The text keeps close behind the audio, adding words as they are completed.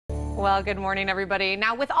Well, good morning, everybody.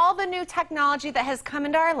 Now, with all the new technology that has come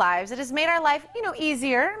into our lives, it has made our life,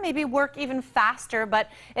 easier, maybe work even faster, but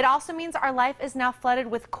it also means our life is now flooded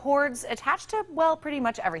with cords attached to, well, pretty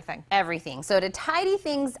much everything. Everything. So to tidy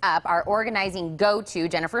things up, our organizing go-to,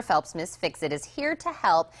 Jennifer Phelps, Miss Fix-It, is here to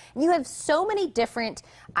help. And you have so many different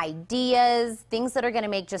ideas, things that are going to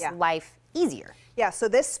make just life easier. Yeah, so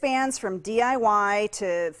this spans from DIY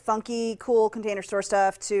to funky, cool container store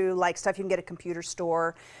stuff to like stuff you can get at a computer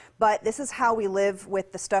store. But this is how we live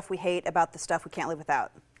with the stuff we hate about the stuff we can't live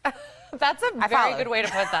without. That's a very good way to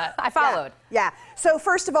put that. I followed. Yeah. So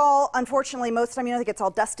first of all, unfortunately, most of the time, it gets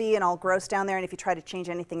all dusty and all gross down there. And if you try to change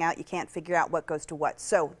anything out, you can't figure out what goes to what.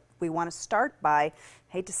 So we want to start by,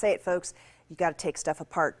 hate to say it, folks, you got to take stuff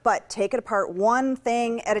apart. But take it apart one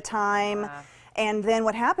thing at a time. And then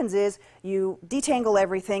what happens is you detangle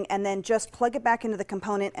everything and then just plug it back into the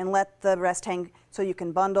component and let the rest hang so you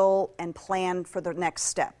can bundle and plan for the next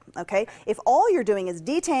step, okay? If all you're doing is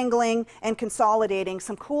detangling and consolidating,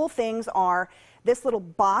 some cool things are this little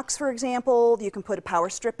box, for example, you can put a power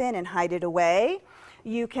strip in and hide it away.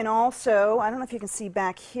 You can also, I don't know if you can see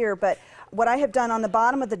back here, but what I have done on the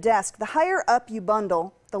bottom of the desk, the higher up you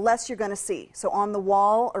bundle, the less you're going to see. So on the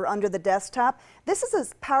wall or under the desktop, this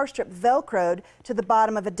is a power strip Velcroed to the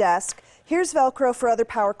bottom of a desk. Here's Velcro for other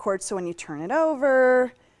power cords, so when you turn it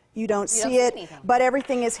over, you don't see it, but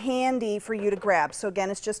everything is handy for you to grab. So again,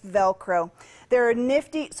 it's just Velcro. There are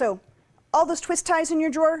nifty, so all those twist ties in your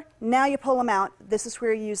drawer, now you pull them out. This is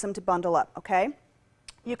where you use them to bundle up, okay?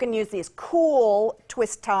 You can use these cool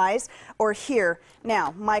twist ties, or here.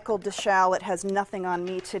 Now, Michael DeShall, has nothing on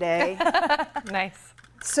me today. Nice.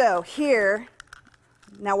 So here,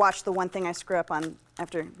 now watch the one thing I screw up on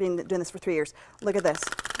after doing this for 3 years. Look at this.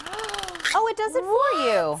 Oh, it does it for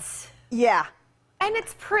you. Yeah. And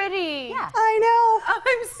it's pretty. Yeah. I know.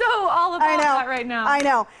 I'm so all about that right now. I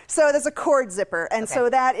know. So there's a cord zipper, and so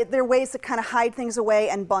that there are ways to kind of hide things away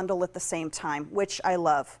and bundle at the same time, which I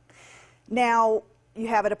love. Now, you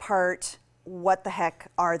have it apart. What the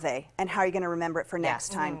heck are they, and how are you going to remember it for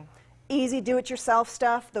next time? Easy do-it-yourself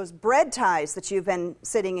stuff. Those bread ties that you've been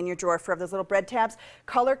sitting in your drawer forever, those little bread tabs,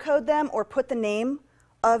 color code them or put the name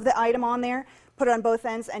of the item on there, put it on both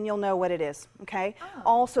ends, and you'll know what it is, okay?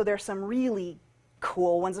 Also, there's some really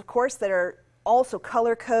cool ones, of course, that are also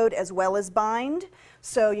color code as well as bind.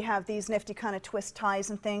 So you have these nifty kind of twist ties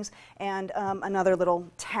and things, and another little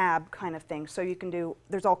tab kind of thing. So you can do,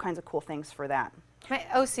 there's all kinds of cool things for that. My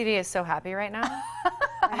OCD is so happy right now.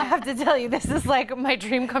 I have to tell you, this is like my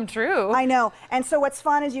dream come true. I know. And so what's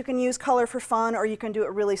fun is you can use color for fun, or you can do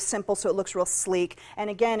it really simple so it looks real sleek. And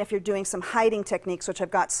again, if you're doing some hiding techniques, which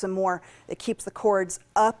I've got some more, it keeps the cords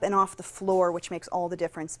up and off the floor, which makes all the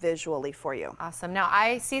difference visually for you. Awesome. Now,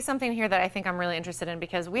 I see something here that I think I'm really interested in,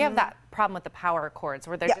 because we have that problem with the power cords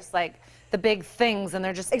where they're just like the big things and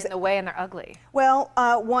they're just in the way and they're ugly. Well,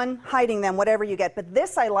 one, hiding them, whatever you get. But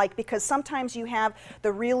this I like because sometimes you have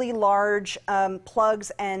the really large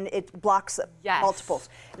plugs and it blocks multiples.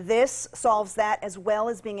 This solves that, as well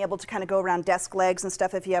as being able to kind of go around desk legs and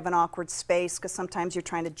stuff if you have an awkward space, because sometimes you're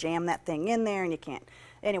trying to jam that thing in there and you can't.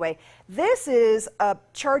 Anyway, this is a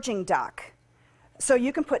charging dock. So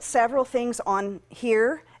you can put several things on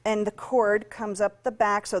here, and the cord comes up the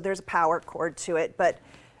back, so there's a power cord to it. But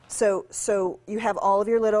so you have all of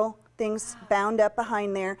your little things bound up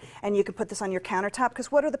behind there, and you can put this on your countertop,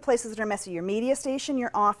 because what are the places that are messy? Your media station,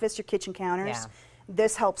 your office, your kitchen counters.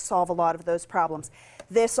 This helps solve a lot of those problems.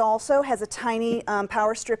 This also has a tiny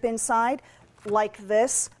power strip inside, like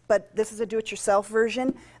this, but this is a do-it-yourself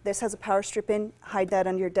version. This has a power strip in, hide that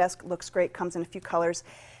under your desk, looks great, comes in a few colors.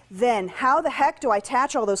 Then, how the heck do I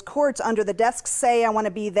attach all those cords under the desk? Say I want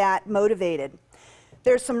to be that motivated.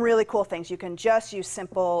 There's some really cool things. You can just use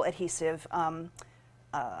simple adhesive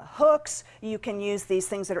hooks. You can use these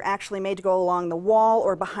things that are actually made to go along the wall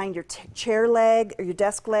or behind your chair leg or your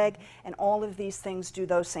desk leg, and all of these things do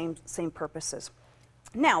those same purposes.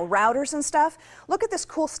 Now, routers and stuff, look at this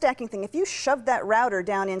cool stacking thing. If you shove that router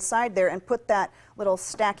down inside there and put that little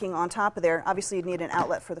stacking on top of there, obviously you'd need an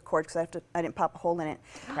outlet for the cord, because I didn't pop a hole in it.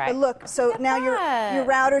 But look, so now your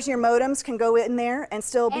routers, your modems can go in there and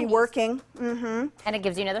still be working. And it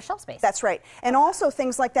gives you another shelf space. That's right. And also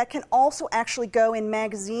things like that can also actually go in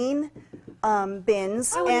magazine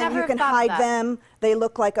bins, and you can hide them. They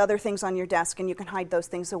look like other things on your desk, and you can hide those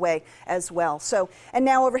things away as well. So, and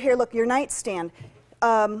now over here, look, your nightstand.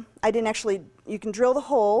 I didn't actually, you can drill the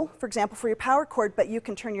hole, for example, for your power cord, but you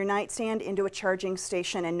can turn your nightstand into a charging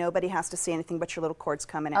station and nobody has to see anything but your little cords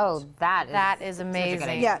coming out. Oh, that is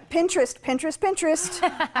amazing. Yeah, Pinterest.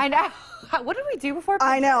 I know. What did we do before Pinterest?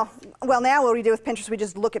 I know. Well, now what we do with Pinterest, we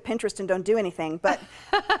just look at Pinterest and don't do anything. But,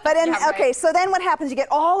 okay, so then what happens? You get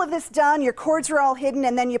all of this done, your cords are all hidden,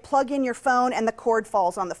 and then you plug in your phone and the cord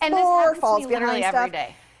falls on the floor, and this happens falls to me literally behind every stuff.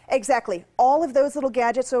 day. Exactly. All of those little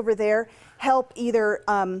gadgets over there help either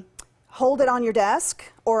hold it on your desk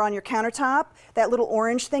or on your countertop. That little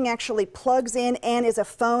orange thing actually plugs in and is a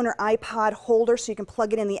phone or iPod holder, so you can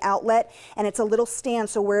plug it in the outlet. And it's a little stand,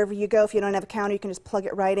 so wherever you go, if you don't have a counter, you can just plug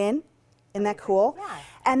it right in. Isn't that cool? Yeah.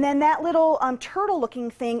 And then that little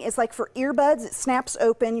turtle-looking thing is like for earbuds. It snaps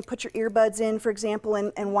open. You put your earbuds in, for example,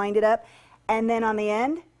 and wind it up. And then on the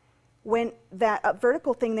end, when that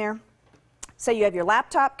vertical thing there, say you have your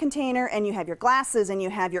laptop container and you have your glasses and you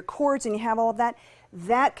have your cords and you have all of that,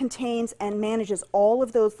 that contains and manages all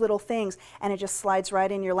of those little things, and it just slides right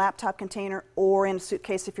in your laptop container or in a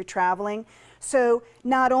suitcase if you're traveling. So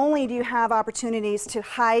not only do you have opportunities to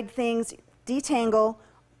hide things, detangle,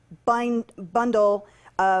 bundle,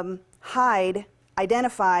 hide,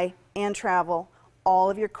 identify, and travel all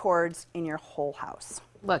of your cords in your whole house.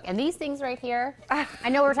 Look, and these things right here, I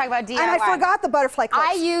know we were talking about DIY. And I forgot the butterfly clips.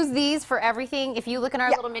 I use these for everything. If you look in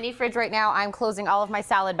our little mini fridge right now, I'm closing all of my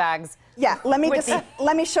salad bags. Yeah, let me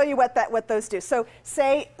show you what those do. So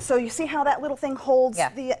you see how that little thing holds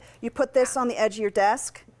you put this on the edge of your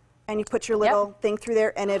desk and you put your little thing through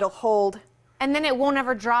there and it'll hold. And then it won't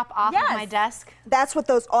ever drop off of my desk. That's what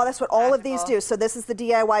all of these do. So this is the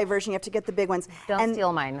DIY version. You have to get the big ones. Don't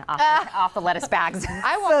steal mine off the lettuce bags.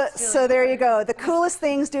 I won't steal so there you go. The coolest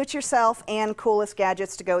things, do it yourself, and coolest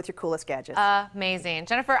gadgets to go with your coolest gadgets. Amazing.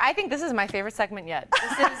 Jennifer, I think this is my favorite segment yet.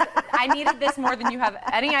 I needed this more than you have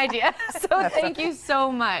any idea. So thank you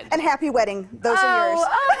so much. And happy wedding. Those are yours.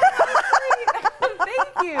 Thank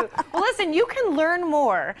you. Well, listen, you can learn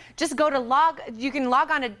more. Just go to you can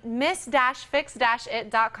log on to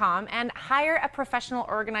miss-fix-it.com and hire a professional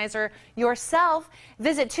organizer yourself.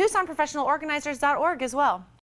 Visit TucsonProfessionalOrganizers.org as well.